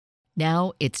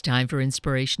Now it's time for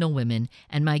Inspirational Women,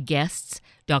 and my guests,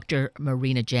 Dr.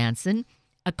 Marina Jansen,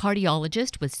 a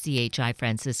cardiologist with CHI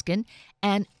Franciscan,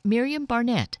 and Miriam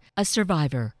Barnett, a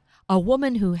survivor, a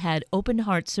woman who had open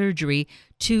heart surgery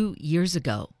 2 years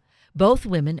ago. Both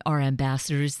women are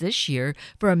ambassadors this year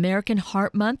for American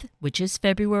Heart Month, which is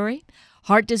February.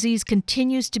 Heart disease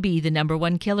continues to be the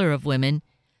 #1 killer of women.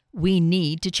 We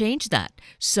need to change that.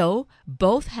 So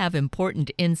both have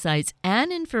important insights and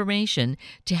information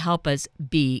to help us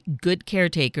be good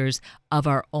caretakers of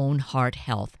our own heart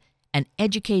health. And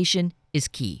education is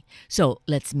key. So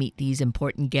let's meet these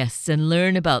important guests and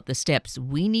learn about the steps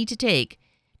we need to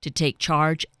take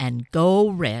charge and go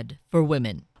red for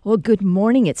women. Well, good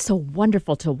morning. It's so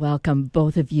wonderful to welcome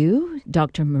both of you,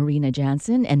 Dr. Marina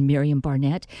Jansen and Miriam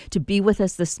Barnett, to be with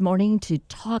us this morning to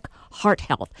talk heart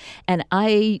health. And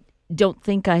I don't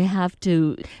think I have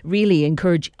to really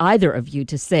encourage either of you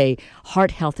to say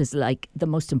heart health is like the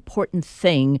most important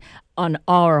thing on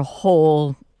our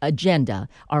whole agenda,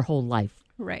 our whole life.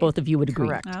 Right. Both of you would agree.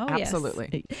 Correct. Oh,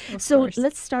 Absolutely. Yes. So course.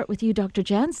 let's start with you, Dr.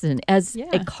 Jansen, as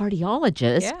a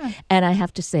cardiologist. Yeah. And I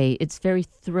have to say, it's very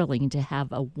thrilling to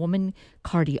have a woman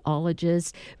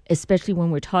cardiologist, especially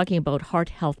when we're talking about heart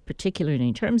health, particularly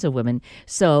in terms of women.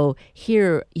 So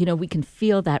here, we can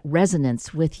feel that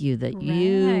resonance with you, that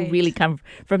you Right. really come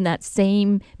from that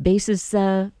same basis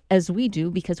as we do,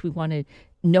 because we want to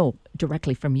know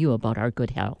directly from you about our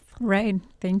good health. Right.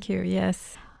 Thank you.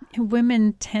 Yes.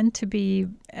 Women tend to be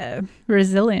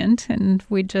resilient, and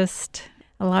we just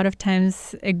a lot of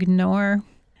times ignore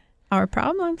our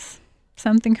problems.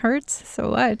 Something hurts,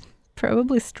 so what?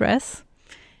 Probably stress.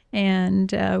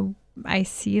 And I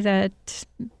see that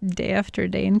day after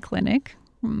day in clinic,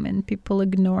 and people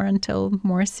ignore until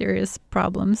more serious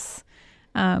problems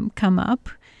come up.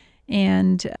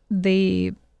 And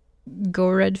they go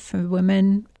red for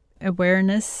women.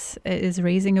 Awareness is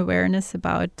raising awareness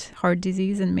about heart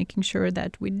disease and making sure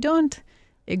that we don't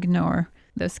ignore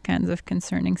those kinds of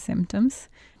concerning symptoms.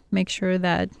 Make sure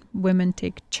that women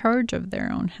take charge of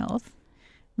their own health.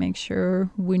 Make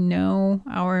sure we know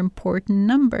our important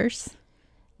numbers,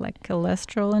 like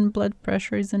cholesterol and blood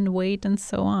pressures and weight and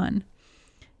so on.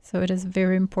 So it is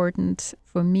very important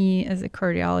for me as a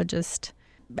cardiologist.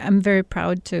 I'm very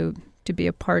proud to be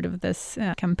a part of this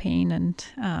campaign and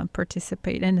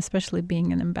participate, and especially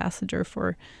being an ambassador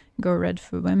for Go Red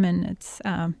for Women. It's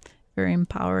very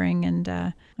empowering, and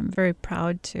I'm very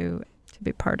proud to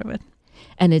be part of it.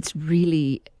 And it's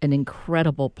really an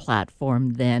incredible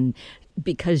platform then,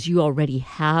 because you already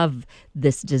have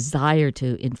this desire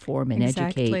to inform and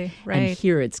educate. Right. And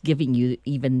here it's giving you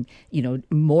even,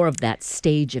 more of that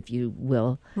stage, if you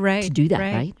will, to do that,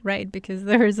 right? Right, because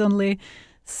there's only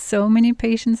so many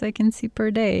patients I can see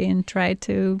per day, and try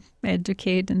to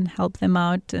educate and help them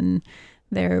out in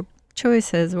their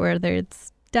choices, whether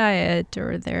it's diet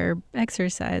or their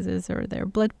exercises or their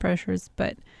blood pressures.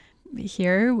 But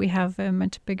here we have a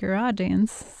much bigger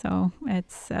audience, so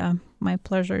it's my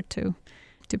pleasure to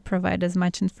provide as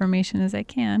much information as I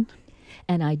can.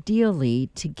 And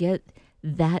ideally, to get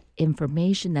that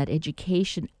information, that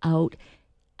education out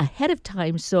ahead of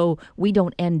time, so we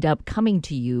don't end up coming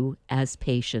to you as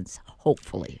patients,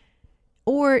 hopefully.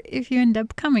 Or if you end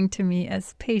up coming to me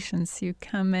as patients, you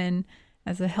come in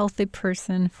as a healthy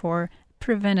person for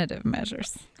preventative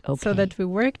measures. Okay. So that we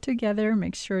work together,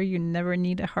 make sure you never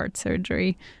need a heart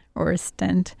surgery or a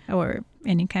stent or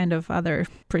any kind of other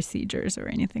procedures or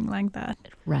anything like that.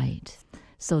 Right.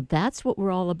 So that's what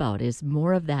we're all about, is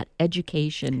more of that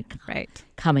education Right.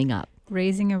 coming up.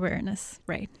 Raising awareness.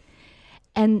 Right.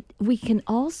 And we can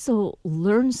also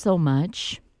learn so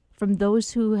much from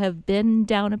those who have been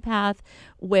down a path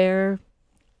where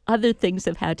other things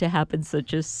have had to happen,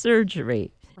 such as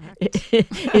surgery.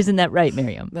 Isn't that right,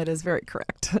 Miriam? That is very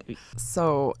correct.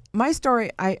 So my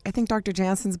story, I think Dr.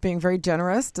 Jansen's being very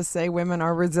generous to say women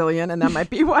are resilient, and that might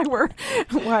be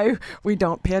why we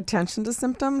don't pay attention to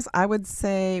symptoms. I would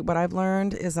say what I've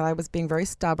learned is that I was being very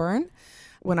stubborn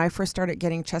when I first started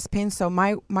getting chest pain. So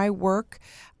my work,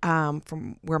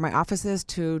 from where my office is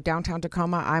to downtown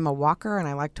Tacoma, I'm a walker, and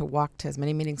I like to walk to as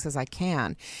many meetings as I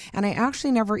can. And I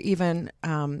actually never even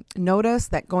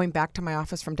noticed that going back to my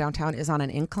office from downtown is on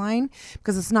an incline,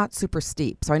 because it's not super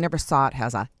steep. So I never saw it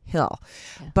as a hill.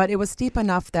 Yeah. But it was steep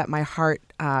enough that my heart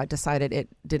decided it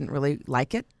didn't really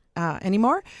like it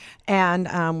anymore, and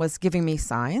was giving me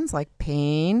signs like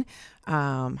pain,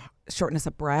 shortness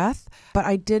of breath. But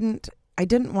I didn't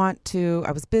want to.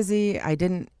 I was busy. I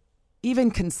didn't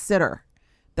even consider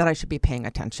that I should be paying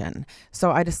attention. So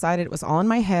I decided it was all in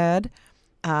my head.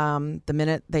 The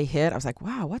minute they hit, I was like,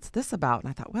 wow, what's this about? And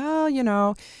I thought, well,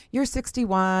 you're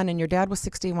 61 and your dad was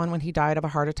 61 when he died of a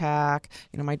heart attack.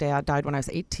 My dad died when I was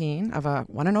 18 of a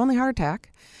one and only heart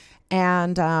attack.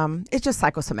 And it's just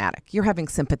psychosomatic. You're having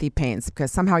sympathy pains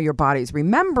because somehow your body's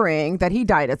remembering that he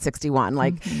died at 61.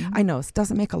 Like, I know it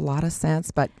doesn't make a lot of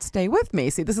sense, but stay with me.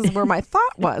 See, this is where my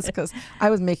thought was, because I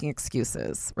was making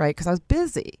excuses, right? Because I was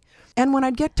busy. And when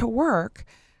I'd get to work,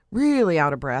 really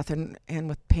out of breath and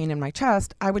with pain in my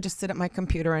chest, I would just sit at my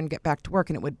computer and get back to work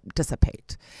and it would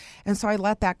dissipate. And so I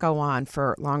let that go on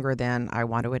for longer than I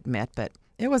want to admit, but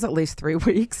it was at least 3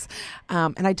 weeks.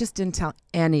 And I just didn't tell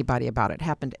anybody about it. It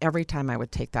happened every time I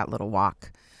would take that little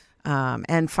walk.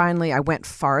 And finally, I went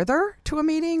farther to a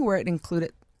meeting where it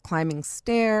included climbing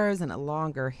stairs and a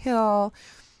longer hill.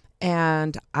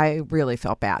 And I really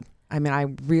felt bad. I mean, I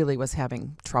really was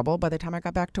having trouble by the time I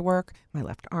got back to work. My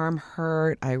left arm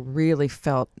hurt. I really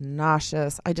felt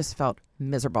nauseous. I just felt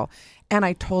miserable. And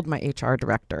I told my HR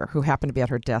director, who happened to be at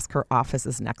her desk, her office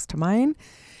is next to mine,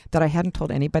 that I hadn't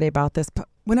told anybody about this. But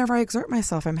whenever I exert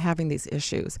myself, I'm having these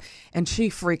issues. And she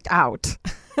freaked out.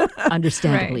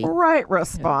 Understandably. Right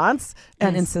response. Yeah.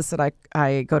 And insisted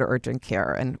I go to urgent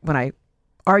care. And when I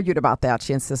argued about that,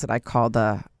 she insisted I call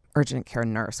the urgent care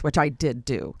nurse, which I did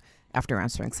do after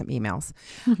answering some emails.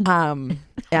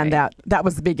 And that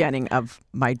was the beginning of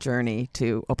my journey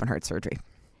to open heart surgery.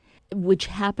 Which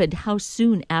happened how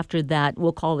soon after that,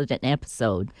 we'll call it an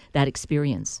episode, that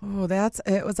experience? Oh,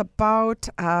 it was about,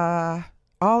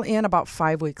 all in about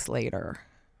 5 weeks later.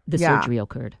 The surgery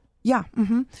occurred? Yeah.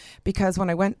 Because when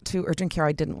I went to urgent care,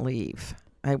 I didn't leave.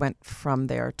 I went from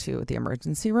there to the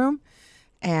emergency room.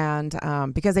 And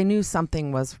because I knew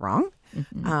something was wrong.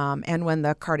 And when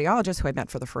the cardiologist who I met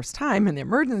for the first time in the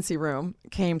emergency room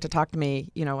came to talk to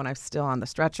me, when I was still on the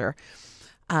stretcher,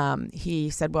 he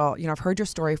said, well, I've heard your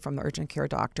story from the urgent care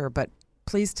doctor, but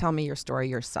please tell me your story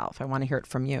yourself. I want to hear it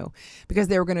from you. Because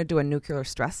they were going to do a nuclear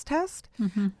stress test.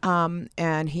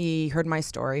 And he heard my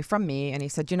story from me and he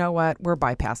said, you know what, we're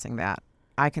bypassing that.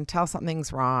 I can tell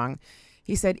something's wrong.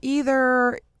 He said,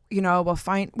 either we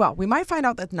might find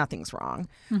out that nothing's wrong,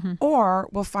 or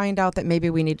we'll find out that maybe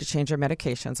we need to change our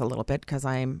medications a little bit because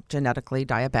I'm genetically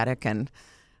diabetic and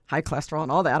high cholesterol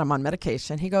and all that. I'm on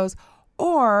medication. He goes,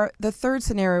 or the third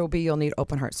scenario will be you'll need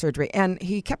open heart surgery. And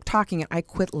he kept talking and I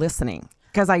quit listening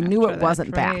because I knew it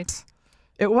wasn't that.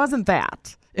 It wasn't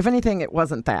that. If anything, it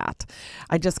wasn't that.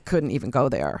 I just couldn't even go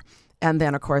there. And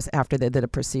then, of course, after they did a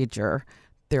procedure,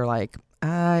 they're like,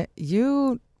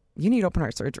 you need open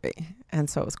heart surgery. And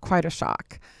so it was quite a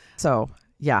shock. So,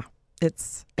 yeah,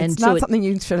 it's not something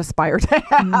you should aspire to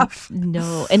have.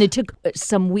 No. And it took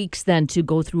some weeks then to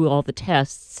go through all the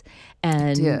tests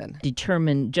and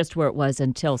determine just where it was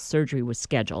until surgery was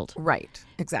scheduled. Right.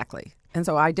 Exactly. And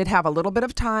so I did have a little bit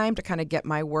of time to kind of get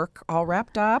my work all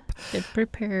wrapped up. Get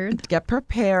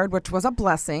prepared, which was a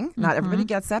blessing. Not everybody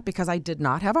gets that because I did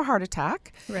not have a heart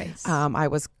attack. Right. I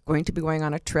was going to be going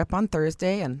on a trip on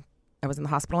Thursday and I was in the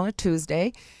hospital on a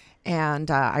Tuesday,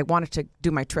 and I wanted to do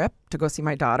my trip to go see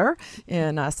my daughter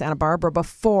in Santa Barbara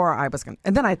before I was going to.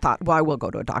 And then I thought, well, I will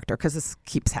go to a doctor because this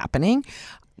keeps happening.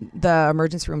 The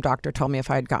emergency room doctor told me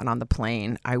if I had gotten on the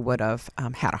plane, I would have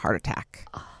had a heart attack,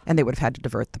 and they would have had to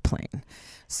divert the plane.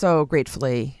 So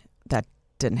gratefully, that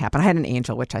didn't happen. I had an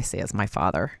angel, which I say is my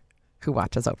father, who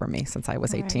watches over me since I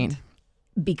was 18.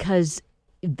 Because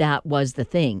that was the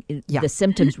thing. Yeah. The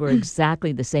symptoms were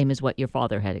exactly the same as what your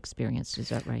father had experienced. Is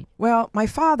that right? Well, my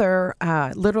father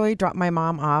literally dropped my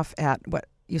mom off at what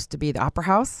used to be the Opera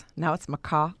House. Now it's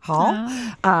McCaw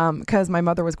Hall. Because my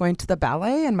mother was going to the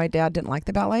ballet and my dad didn't like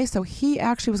the ballet. So he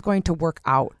actually was going to work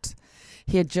out.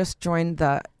 He had just joined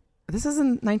this is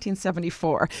in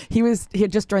 1974. He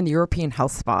had just joined the European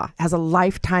Health Spa as a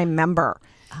lifetime member.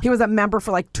 He was a member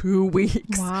for like 2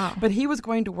 weeks. Wow. But he was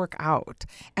going to work out.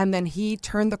 And then he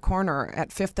turned the corner at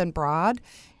 5th and Broad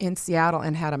in Seattle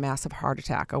and had a massive heart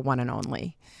attack, a one and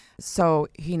only. So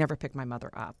he never picked my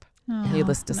mother up,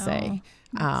 needless to say.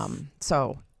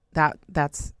 So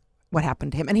that's what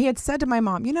happened to him. And he had said to my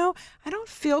mom, I don't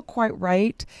feel quite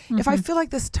right. If I feel like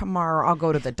this tomorrow, I'll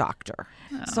go to the doctor.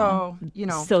 So,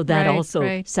 So that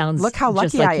also sounds look how lucky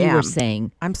just like I you am. were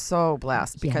saying. I'm so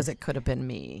blessed because it could have been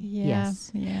me.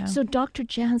 Yes. Yeah. So Dr.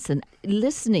 Jansen,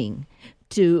 listening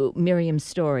to Miriam's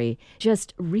story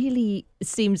just really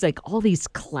seems like all these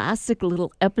classic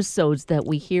little episodes that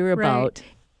we hear about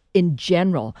in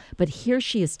general, but here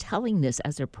she is telling this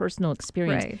as her personal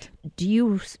experience. Right. Do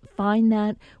you find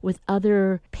that with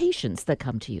other patients that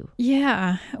come to you?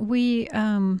 Yeah, we,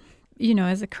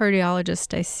 as a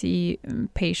cardiologist, I see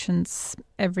patients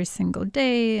every single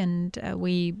day, and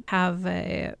we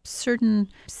have certain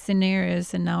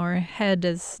scenarios in our head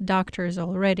as doctors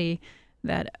already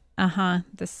that,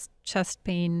 this chest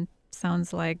pain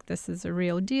sounds like this is a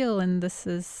real deal, and this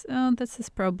is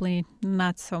probably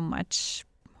not so much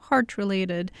heart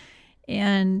related.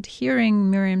 And hearing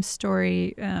Miriam's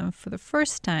story for the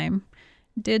first time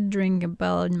did ring a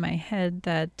bell in my head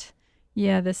that,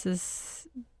 this is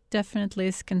definitely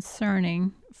is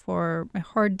concerning for a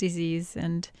heart disease.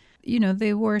 And,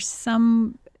 there were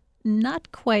some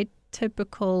not quite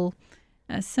typical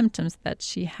symptoms that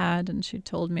she had, and she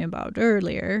told me about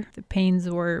earlier. The pains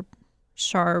were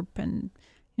sharp, and,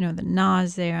 the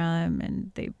nausea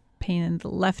and the pain in the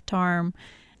left arm.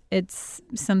 It's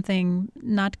something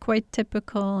not quite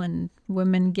typical, and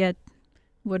women get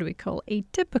what do we call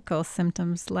atypical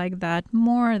symptoms like that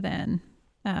more than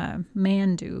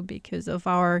men do because of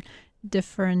our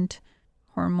different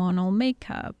hormonal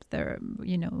makeup.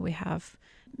 We have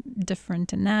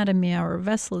different anatomy. Our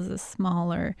vessels is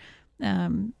smaller.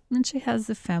 And she has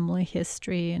a family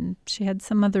history, and she had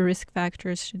some other risk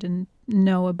factors she didn't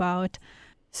know about.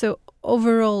 So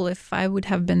overall, if I would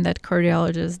have been that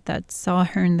cardiologist that saw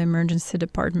her in the emergency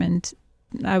department,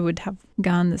 I would have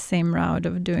gone the same route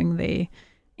of doing the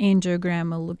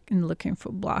angiogram and looking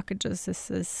for blockages. This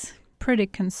is pretty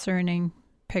concerning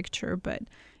picture, but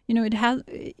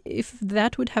if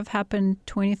that would have happened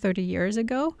 20, 30 years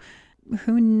ago,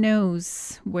 who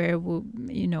knows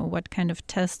what kind of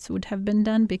tests would have been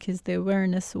done because the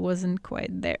awareness wasn't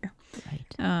quite there.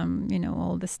 Right.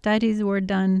 All the studies were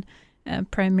done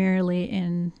primarily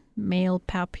in male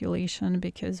population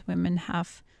because women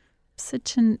have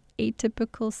such an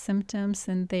atypical symptoms,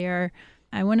 and they are,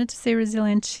 I wanted to say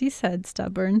resilient, she said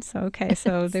stubborn. So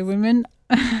the women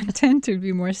tend to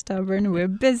be more stubborn. We're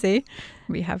busy.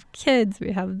 We have kids.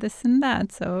 We have this and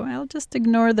that. So I'll just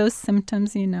ignore those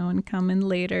symptoms, and come in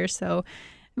later. So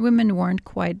women weren't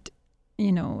quite,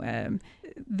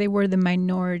 they were the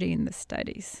minority in the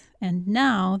studies. And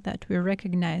now that we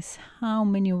recognize how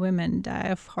many women die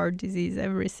of heart disease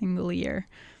every single year,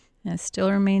 and it still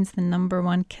remains the number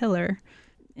one killer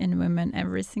in women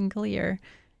every single year,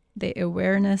 the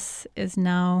awareness is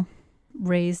now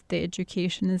raised, the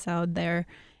education is out there,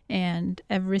 and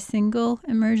every single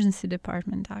emergency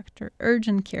department doctor,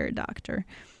 urgent care doctor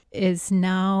is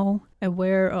now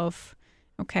aware of,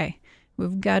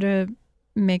 we've got to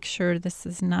make sure this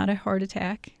is not a heart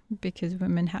attack because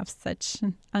women have such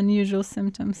unusual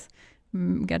symptoms.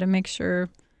 We've got to make sure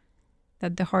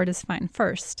that the heart is fine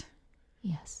first.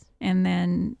 Yes. And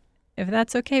then if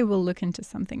that's okay, we'll look into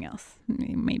something else.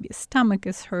 Maybe a stomach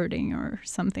is hurting or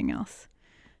something else.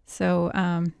 So,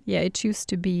 it used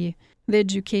to be the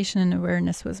education and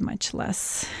awareness was much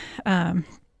less than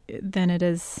it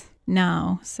is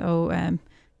now. So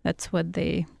that's what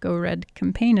the Go Red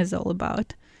campaign is all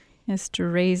about, is to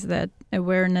raise that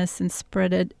awareness and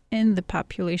spread it in the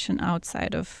population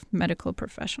outside of medical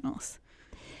professionals.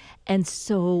 And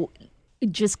so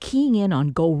just keying in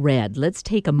on Go Red, let's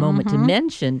take a moment to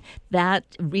mention that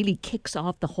really kicks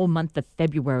off the whole month of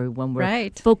February when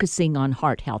we're focusing on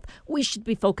heart health. We should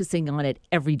be focusing on it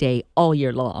every day, all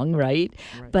year long, right?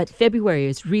 But February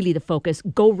is really the focus.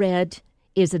 Go Red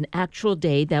is an actual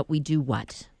day that we do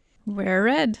what? Wear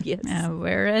red. Yes.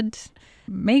 Wear red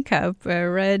makeup,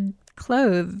 wear red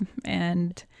clothes,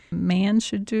 and man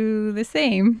should do the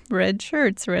same. Red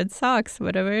shirts, red socks,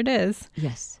 whatever it is.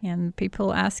 Yes. And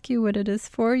people ask you what it is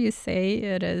for. You say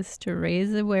it is to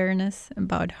raise awareness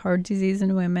about heart disease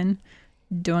in women.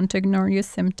 Don't ignore your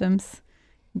symptoms.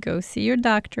 Go see your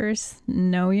doctors.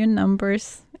 Know your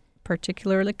numbers,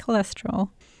 particularly cholesterol.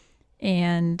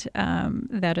 And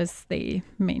that is the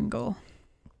main goal.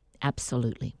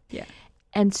 Absolutely. Yeah.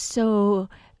 And so,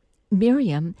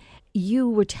 Miriam, you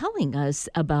were telling us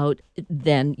about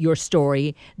then your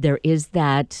story. There is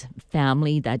that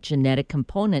family, that genetic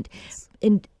component.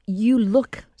 And you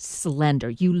look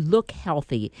slender. You look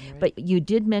healthy. Right. But you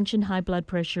did mention high blood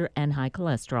pressure and high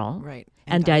cholesterol. Right.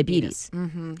 And diabetes.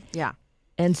 Mm-hmm. Yeah.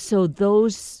 And so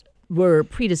those were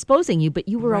predisposing you, but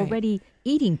you were already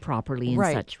eating properly and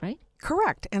such, right?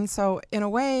 Correct. And so in a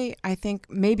way, I think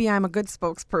maybe I'm a good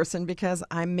spokesperson because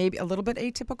I'm maybe a little bit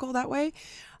atypical that way.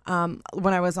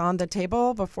 When I was on the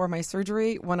table before my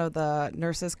surgery, one of the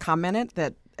nurses commented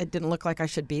that it didn't look like I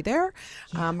should be there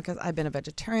because I've been a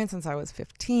vegetarian since I was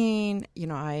 15.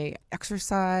 I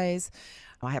exercise.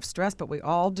 I have stress, but we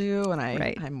all do. And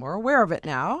I'm more aware of it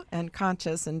now and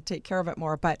conscious and take care of it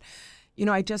more. But,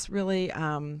 I just really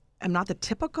am not the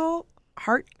typical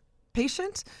heart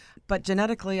patient. But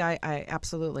genetically, I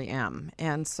absolutely am.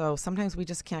 And so sometimes we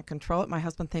just can't control it. My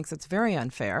husband thinks it's very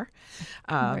unfair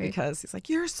because he's like,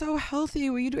 you're so healthy.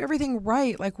 Well, you do everything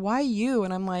right. Like, why you?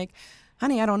 And I'm like,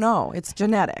 honey, I don't know. It's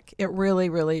genetic. It really,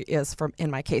 really is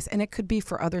in my case. And it could be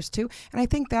for others too. And I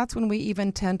think that's when we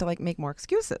even tend to like make more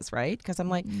excuses, right? Because I'm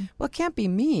like, well, it can't be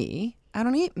me. I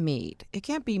don't eat meat. It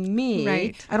can't be me.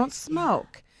 Right. I don't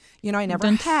smoke. You know, I never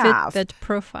don't have. fit that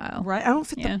profile. Right? I don't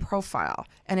fit the profile.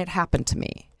 And it happened to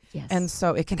me. Yes. And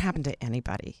so it can happen to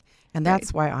anybody. And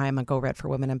that's why I'm a Go Red for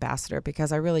Women ambassador,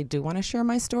 because I really do want to share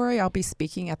my story. I'll be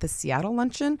speaking at the Seattle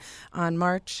Luncheon on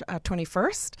March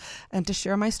 21st and to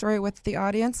share my story with the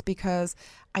audience, because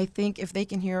I think if they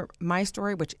can hear my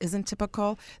story, which isn't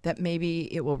typical, that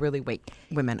maybe it will really wake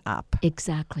women up.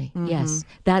 Exactly. Yes.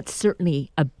 That's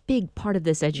certainly a big part of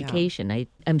this education. Yeah.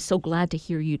 I'm so glad to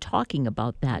hear you talking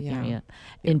about that, Maria,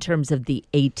 in terms of the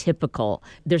atypical.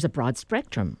 There's a broad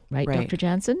spectrum, right, Dr.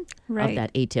 Jansen? Right. Of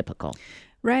that atypical.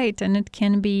 Right, and it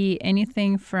can be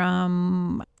anything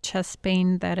from chest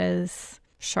pain that is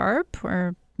sharp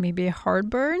or maybe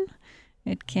heartburn.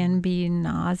 It can be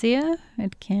nausea.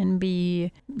 It can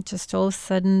be just all of a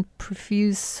sudden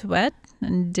profuse sweat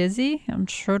and dizzy and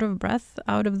short of breath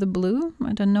out of the blue.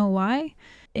 I don't know why.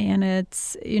 And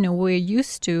it's, we're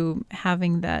used to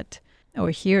having that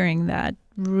or hearing that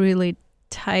really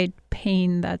tight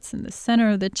pain that's in the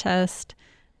center of the chest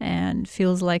and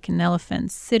feels like an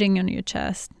elephant sitting on your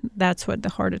chest. That's what the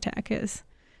heart attack is.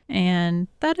 And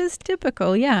that is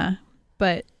typical, yeah.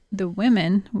 But the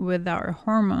women with our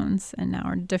hormones and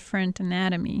our different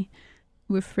anatomy,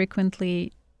 we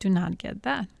frequently do not get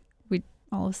that. We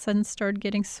all of a sudden start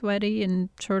getting sweaty and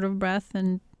short of breath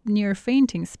and near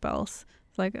fainting spells.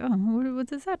 It's like, oh,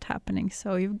 what is that happening?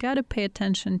 So you've got to pay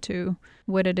attention to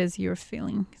what it is you're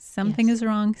feeling. Something is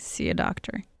wrong, see a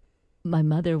doctor. My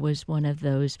mother was one of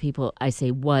those people, I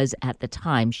say was at the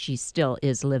time, she still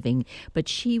is living, but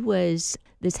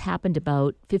this happened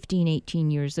about 15,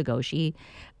 18 years ago. She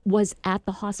was at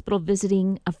the hospital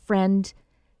visiting a friend,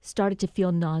 started to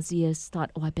feel nauseous,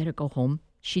 thought, I better go home.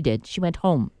 She did. She went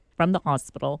home from the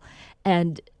hospital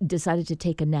and decided to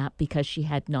take a nap because she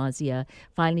had nausea.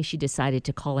 Finally, she decided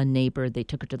to call a neighbor. They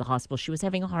took her to the hospital. She was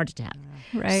having a heart attack.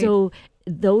 Right. So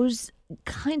those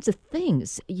kinds of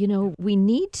things, we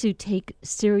need to take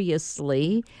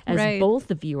seriously, as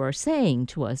both of you are saying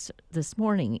to us this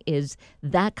morning, is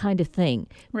that kind of thing.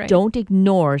 Right. Don't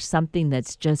ignore something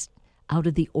that's just out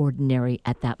of the ordinary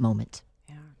at that moment.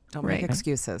 Yeah. Don't make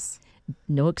excuses.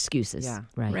 No excuses. Yeah.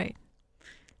 Right.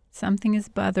 Something is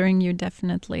bothering you,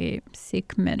 definitely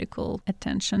seek medical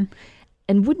attention.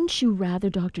 And wouldn't you rather,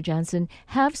 Dr. Jansen,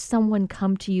 have someone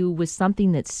come to you with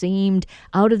something that seemed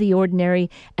out of the ordinary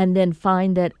and then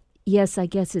find that, yes, I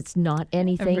guess it's not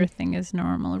anything? Everything is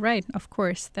normal. Right. Of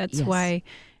course. That's why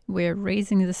we're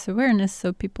raising this awareness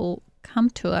so people come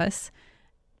to us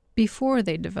before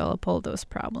they develop all those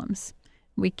problems.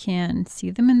 We can see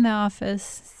them in the office,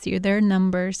 see their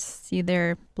numbers, see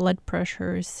their blood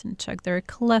pressures, and check their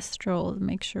cholesterol,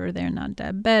 make sure they're not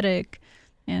diabetic,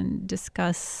 and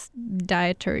discuss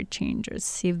dietary changes,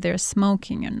 see if they're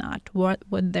smoking or not, what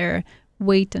their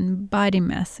weight and body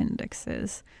mass index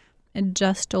is.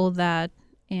 Adjust all that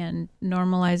and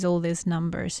normalize all these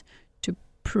numbers to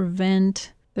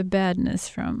prevent the badness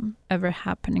from ever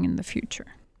happening in the future.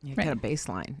 You get a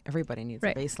baseline. Everybody needs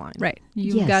a baseline. Right.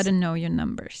 You've got to know your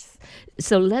numbers.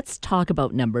 So let's talk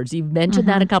about numbers. You've mentioned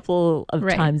that a couple of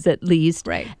times at least.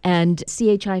 Right. And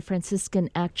CHI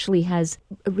Franciscan actually has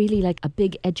really like a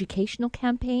big educational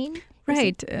campaign.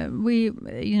 Right. We,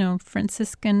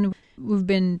 Franciscan, we've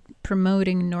been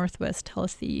promoting Northwest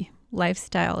Healthy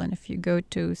Lifestyle. And if you go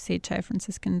to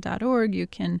chifranciscan.org, you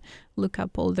can look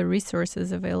up all the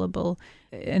resources available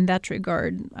in that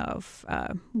regard of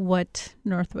what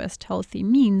Northwest Healthy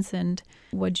means and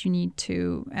what you need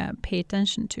to pay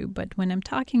attention to. But when I'm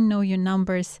talking know your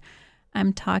numbers,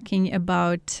 I'm talking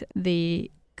about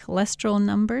the cholesterol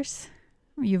numbers.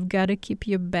 You've got to keep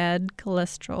your bad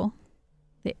cholesterol,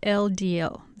 the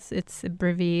LDL. It's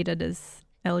abbreviated as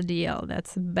LDL.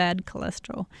 That's bad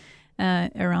cholesterol.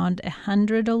 Around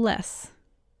 100 or less.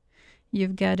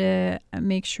 You've got to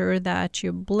make sure that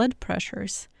your blood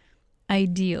pressures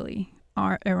ideally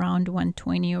are around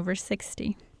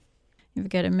 120/60. You've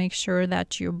got to make sure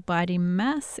that your body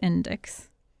mass index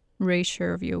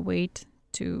ratio of your weight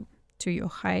to your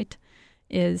height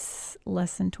is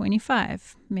less than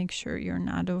 25. Make sure you're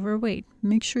not overweight.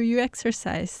 Make sure you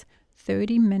exercise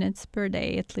 30 minutes per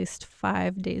day, at least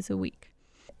 5 days a week.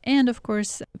 And of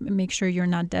course, make sure you're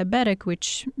not diabetic,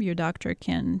 which your doctor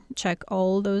can check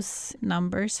all those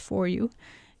numbers for you.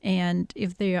 And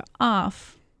if they are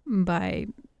off by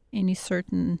any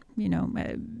certain,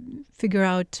 figure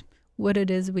out what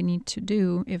it is we need to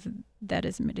do, if that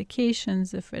is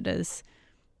medications, if it is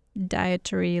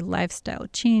dietary lifestyle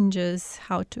changes,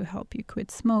 how to help you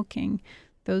quit smoking.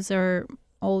 Those are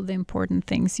all the important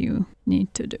things you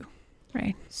need to do,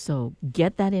 right? So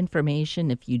get that information.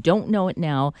 If you don't know it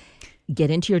now, get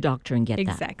into your doctor and get that.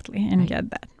 Exactly, and get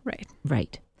that, right.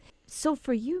 Right. So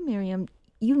for you, Miriam,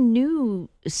 you knew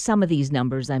some of these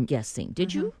numbers, I'm guessing.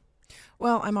 Did you?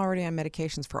 Well, I'm already on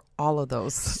medications for all of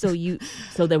those.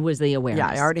 So there was the awareness.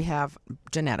 Yeah, I already have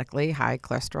genetically high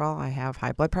cholesterol, I have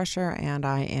high blood pressure, and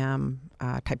I am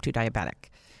type 2 diabetic.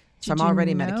 So Did I'm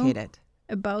already you know medicated.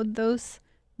 about those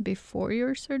before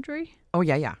your surgery? Oh,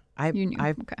 yeah. You knew.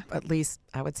 I've Okay. at least,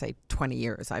 I would say 20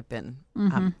 years I've been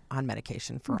on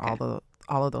medication for Okay.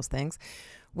 all of those things,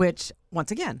 which,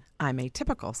 once again, I'm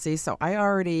atypical. See, so I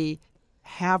already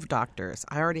have doctors.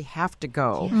 I already have to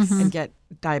go and get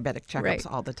diabetic checkups Right.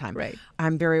 all the time. Right.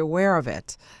 I'm very aware of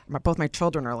it. Both my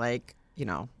children are like,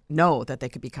 know that they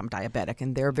could become diabetic,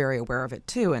 and they're very aware of it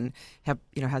too, and have,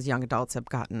 as young adults have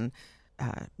gotten,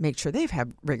 make sure they've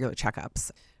had regular checkups.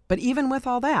 But even with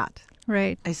all that,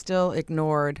 Right. I still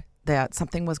ignored that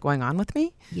something was going on with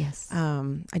me. Yes.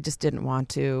 I just didn't want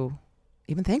to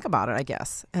even think about it, I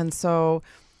guess. And so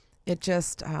it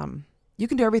just, you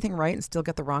can do everything right and still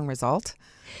get the wrong result,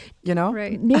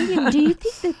 Right. Miriam, do you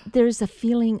think that there's a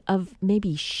feeling of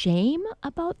maybe shame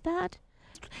about that?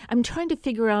 I'm trying to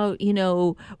figure out,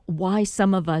 why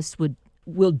some of us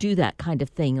will do that kind of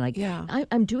thing. Like, Yeah.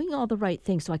 I'm doing all the right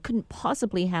things, so I couldn't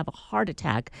possibly have a heart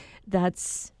attack.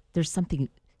 There's something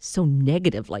so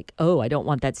negative, like, oh, I don't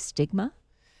want that stigma.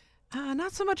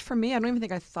 Not so much for me. I don't even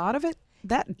think I thought of it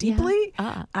that deeply.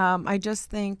 Ah. I just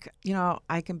think,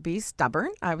 I can be stubborn.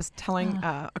 I was telling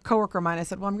a coworker of mine, I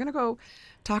said, well, I'm going to go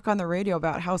talk on the radio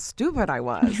about how stupid I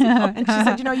was. And she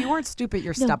said, you weren't stupid,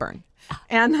 you're stubborn.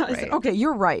 And I said, okay,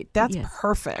 you're right. That's Yes.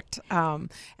 perfect. And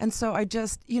so I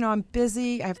just, I'm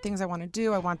busy. I have things I want to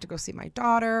do. I want to go see my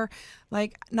daughter.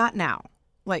 Like, not now.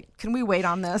 Like, can we wait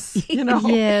on this?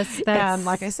 Yes, that's And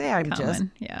like I say, I'm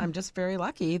common. just very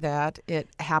lucky that it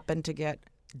happened to get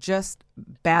just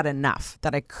bad enough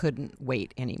that I couldn't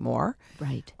wait anymore.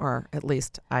 Right. Or at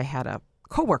least I had a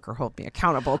coworker hold me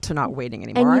accountable to not waiting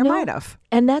anymore. I might have.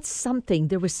 And that's something.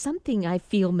 There was something I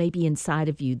feel maybe inside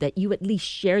of you that you at least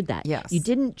shared that. Yes. You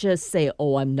didn't just say,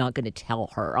 "Oh, I'm not going to tell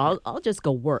her. I'll just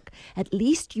go work." At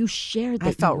least you shared that.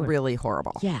 I felt you were, really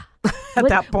horrible. Yeah. At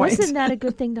that point. Wasn't that a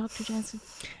good thing, Dr. Jansen?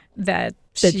 That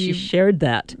That she shared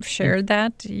that. shared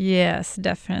that. Yes,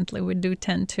 definitely. We do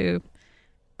tend to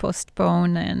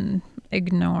postpone and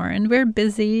ignore, and we're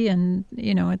busy, and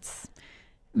it's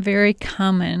very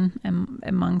common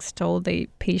amongst all the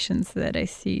patients that I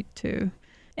see too.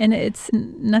 And it's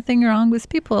nothing wrong with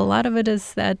people. A lot of it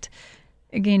is that,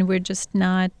 again, we're just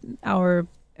not, our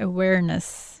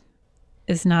awareness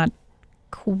is not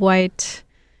quite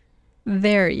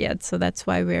there yet. So that's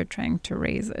why we're trying to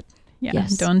raise it. Yeah.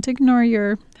 Yes. Don't ignore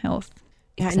your health.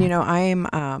 Yeah, and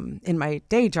I'm in my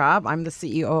day job, I'm the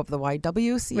CEO of the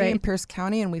YWCA in Right. Pierce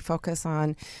County, and we focus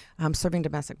on serving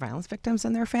domestic violence victims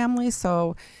and their families.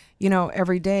 So,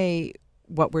 every day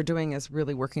what we're doing is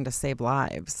really working to save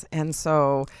lives. And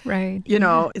so, Right.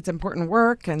 it's important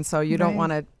work. And so you don't Right.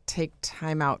 want to take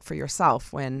time out for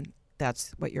yourself when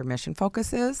that's what your mission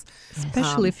focus is.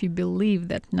 Especially if you believe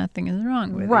that nothing is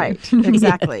wrong with Right, you.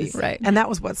 exactly. Yes. Right. And that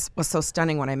was what was so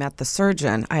stunning when I met the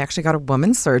surgeon. I actually got a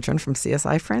woman surgeon from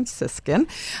CSI Franciscan.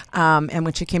 And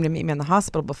when she came to meet me in the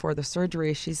hospital before the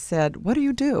surgery, she said, "What do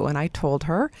you do?" And I told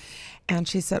her. And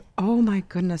she said, "Oh, my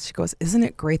goodness." She goes, "Isn't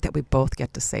it great that we both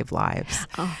get to save lives?"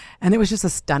 Oh. And it was just a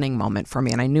stunning moment for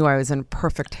me. And I knew I was in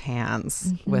perfect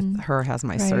hands with her as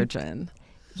my Right. surgeon.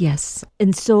 Yes.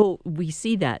 And so we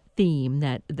see that theme,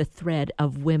 that the thread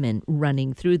of women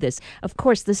running through this. Of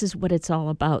course, this is what it's all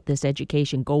about, this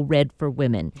education. Go red for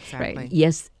women. Exactly.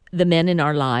 Yes, the men in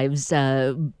our lives,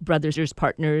 brothers or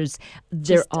partners,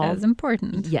 they're Just all as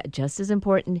important. Yeah, just as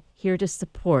important. Here to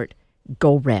support.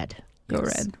 Go red. Go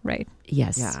Yes. red. Right.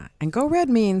 Yes. Yeah. And go red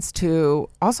means to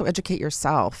also educate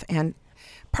yourself. And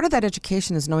part of that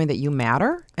education is knowing that you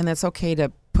matter and that's okay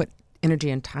to put energy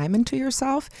and time into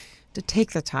yourself, to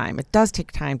take the time. It does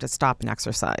take time to stop and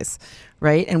exercise,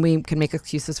 right? And we can make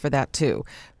excuses for that too.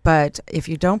 But if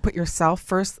you don't put yourself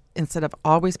first, instead of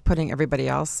always putting everybody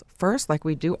else first, like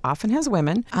we do often as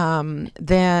women,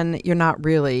 then you're not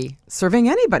really serving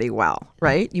anybody well,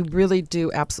 right? You really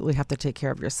do absolutely have to take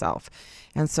care of yourself.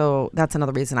 And so that's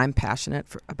another reason I'm passionate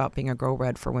about being a Go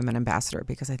Red for Women ambassador,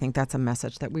 because I think that's a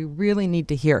message that we really need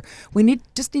to hear. We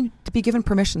just need to be given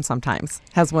permission sometimes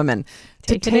as women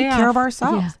to take care of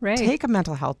ourselves. Yeah, right. Take a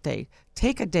mental health day.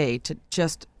 Take a day to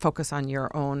just focus on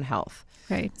your own health.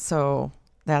 Right. So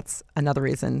that's another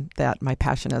reason that my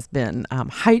passion has been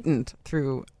heightened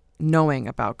through knowing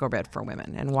about Go Red for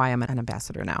Women and why I'm an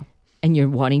ambassador now. And you're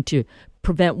wanting to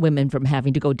prevent women from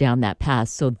having to go down that path,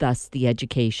 so thus the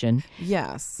education.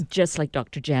 Yes. Just like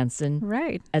Dr. Jansen,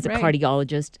 Right. as a right.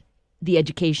 cardiologist, the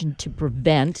education to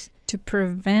prevent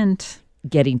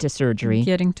Getting getting to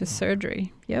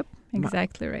surgery. Yep,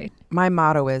 exactly right. My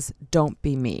motto is, don't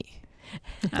be me.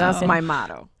 That's my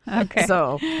motto. Okay.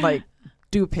 So, like,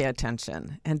 do pay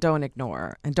attention and don't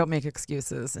ignore and don't make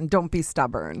excuses and don't be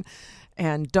stubborn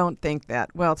and don't think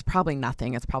that, well, it's probably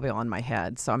nothing. It's probably all in my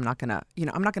head. So I'm not going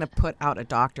to put out a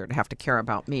doctor to have to care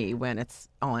about me when it's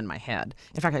all in my head.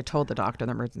 In fact, I told the doctor in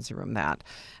the emergency room that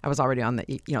I was already on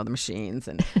the machines.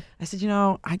 And I said,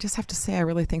 I just have to say, I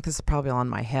really think this is probably all in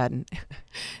my head. And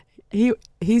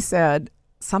he said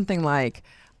something like,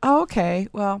 oh, okay,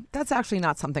 well, that's actually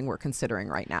not something we're considering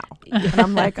right now. And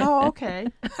I'm like, oh, okay.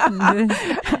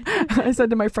 I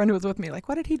said to my friend who was with me, like,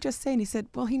 what did he just say? And he said,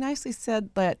 well, he nicely said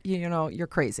that, you're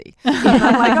crazy. And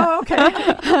I'm like, oh,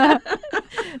 okay.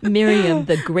 Miriam,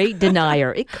 the great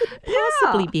denier. It could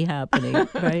possibly be happening,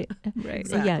 right? Right.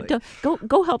 So, yeah, Exactly.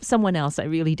 go help someone else. I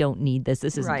really don't need this.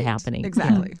 This isn't happening.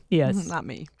 Exactly. Yes. Not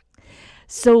me.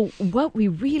 So what we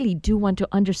really do want to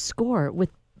underscore with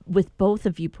both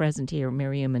of you present here,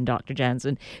 Miriam and Dr.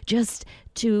 Jansen, just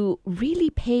to really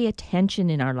pay attention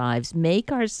in our lives, make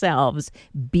ourselves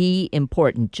be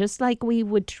important, just like we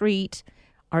would treat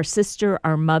our sister,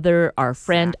 our mother, our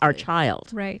friend, our Exactly. child.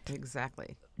 Right.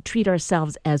 Exactly. Treat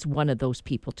ourselves as one of those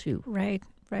people too. Right.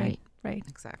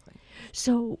 Exactly.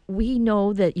 So we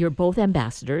know that you're both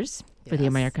ambassadors for the Yes.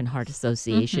 American Heart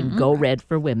Association, Go Red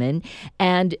for Women.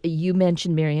 And you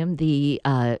mentioned, Miriam, the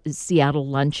Seattle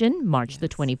Luncheon, March the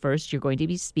 21st. You're going to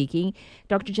be speaking.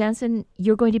 Dr. Jansen,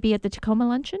 you're going to be at the Tacoma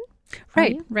Luncheon? Are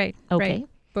you? Right. Okay.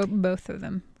 Both of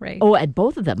them. Right. Oh, at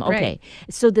both of them. Okay. Right.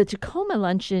 So the Tacoma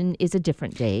Luncheon is a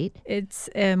different date. It's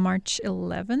March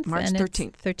 11th. March and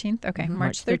 13th. It's 13th. Okay.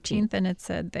 March 13th, and it's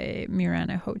at the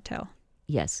Murana Hotel.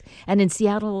 Yes. And in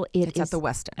Seattle, It's is at the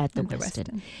Westin. At the At the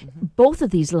Westin. Westin. Both of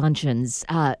these luncheons,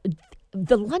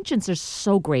 the luncheons are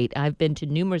so great. I've been to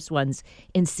numerous ones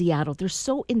in Seattle. They're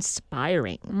so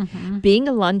inspiring. Being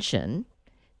a luncheon,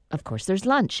 of course, there's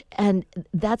lunch. And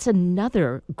that's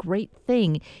another great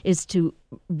thing, is to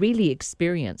really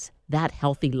experience that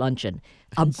healthy luncheon.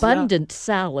 Abundant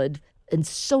salad and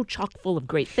so chock full of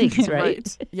great things,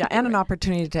 right? Yeah, and an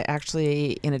opportunity to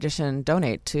actually, in addition,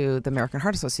 donate to the American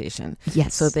Heart Association.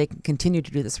 Yes. So they can continue to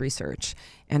do this research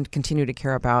and continue to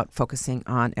care about focusing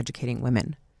on educating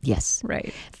women. Yes.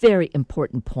 Right. Very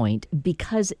important point,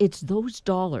 because it's those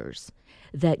dollars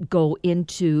that go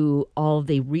into all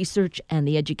the research and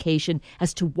the education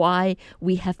as to why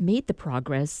we have made the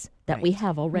progress that we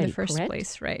have already, In the first correct?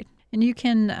 place, right. And you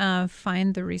can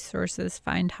find the resources,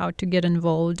 find how to get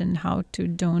involved and how to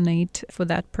donate for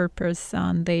that purpose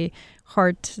on the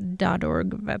heart.org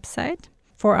website.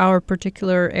 For our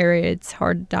particular area, it's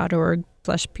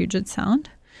heart.org/Puget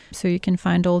Sound. So you can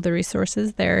find all the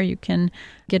resources there. You can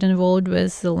get involved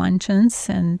with the luncheons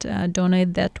and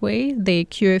donate that way. The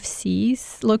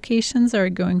QFC's locations are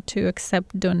going to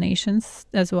accept donations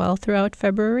as well throughout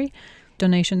February.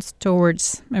 Donations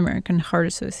towards American Heart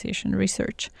Association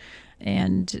research.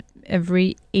 And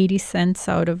every 80 cents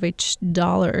out of each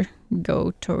dollar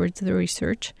go towards the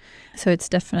research. So it's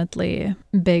definitely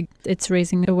big. It's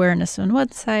raising awareness on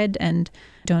one side and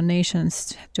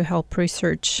donations to help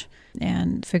research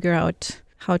and figure out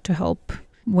how to help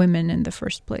women in the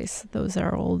first place. Those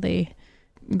are all the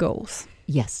goals.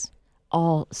 Yes.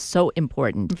 All so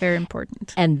important. Very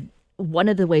important. And one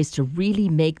of the ways to really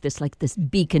make this like this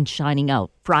beacon shining out,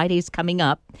 Friday's coming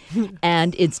up,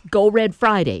 and it's Go Red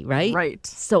Friday, right? Right.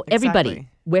 So everybody Exactly.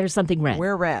 wear something red.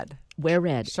 Wear red. Wear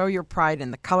red. Show your pride in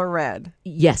the color red.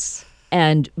 Yes.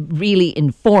 And really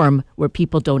inform where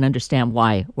people don't understand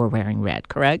why we're wearing red,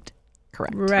 correct?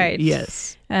 Correct. Right.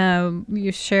 Yes.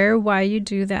 You share why you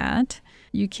do that.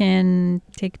 You can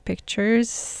take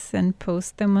pictures and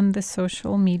post them on the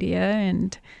social media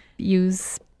and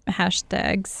use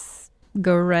hashtags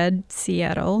Go Red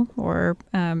Seattle or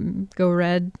Go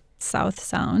Red South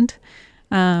Sound.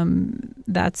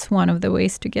 That's one of the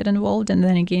ways to get involved. And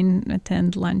then again,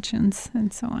 attend luncheons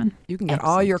and so on. You can get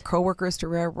all your coworkers to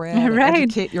wear red, Right. and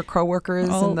educate your coworkers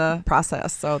in the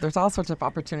process. So there's all sorts of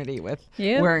opportunity with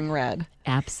wearing red.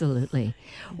 Absolutely.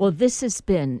 Well, this has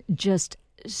been just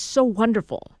so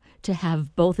wonderful to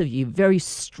have both of you, very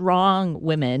strong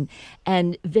women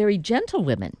and very gentle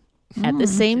women. At the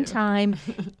same time,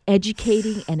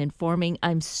 educating and informing.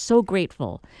 I'm so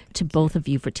grateful to both of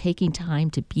you for taking time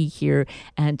to be here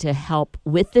and to help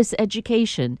with this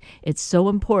education. It's so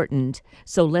important.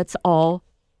 So let's all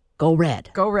go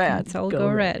red. Go red. Let's all go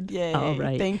red. Yay. All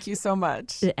right. Thank you so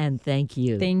much. And thank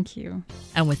you. Thank you.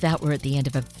 And with that, we're at the end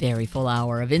of a very full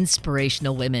hour of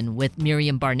Inspirational Women with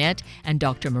Miriam Barnett and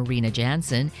Dr. Marina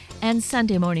Jansen, and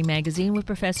Sunday Morning Magazine with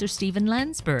Professor Stephen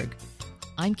Landsberg.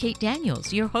 I'm Kate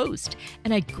Daniels, your host,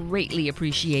 and I greatly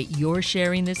appreciate your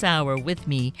sharing this hour with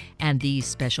me and these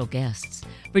special guests.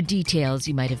 For details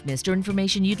you might have missed or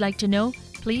information you'd like to know,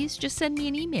 please just send me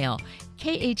an email,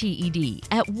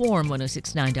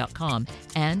 kated@warm1069.com,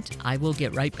 and I will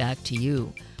get right back to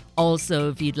you.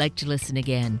 Also, if you'd like to listen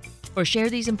again or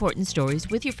share these important stories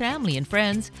with your family and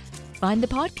friends, find the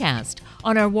podcast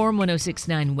on our Warm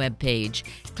 1069 webpage.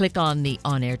 Click on the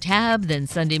On Air tab, then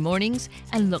Sunday Mornings,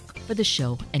 and look for the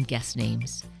show and guest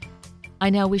names. I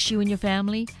now wish you and your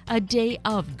family a day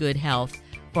of good health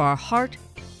for our heart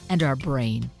and our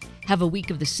brain. Have a week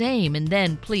of the same, and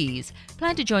then please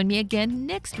plan to join me again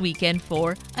next weekend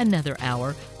for another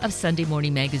hour of Sunday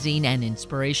Morning Magazine and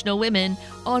Inspirational Women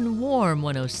on Warm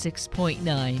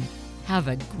 106.9. Have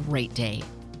a great day.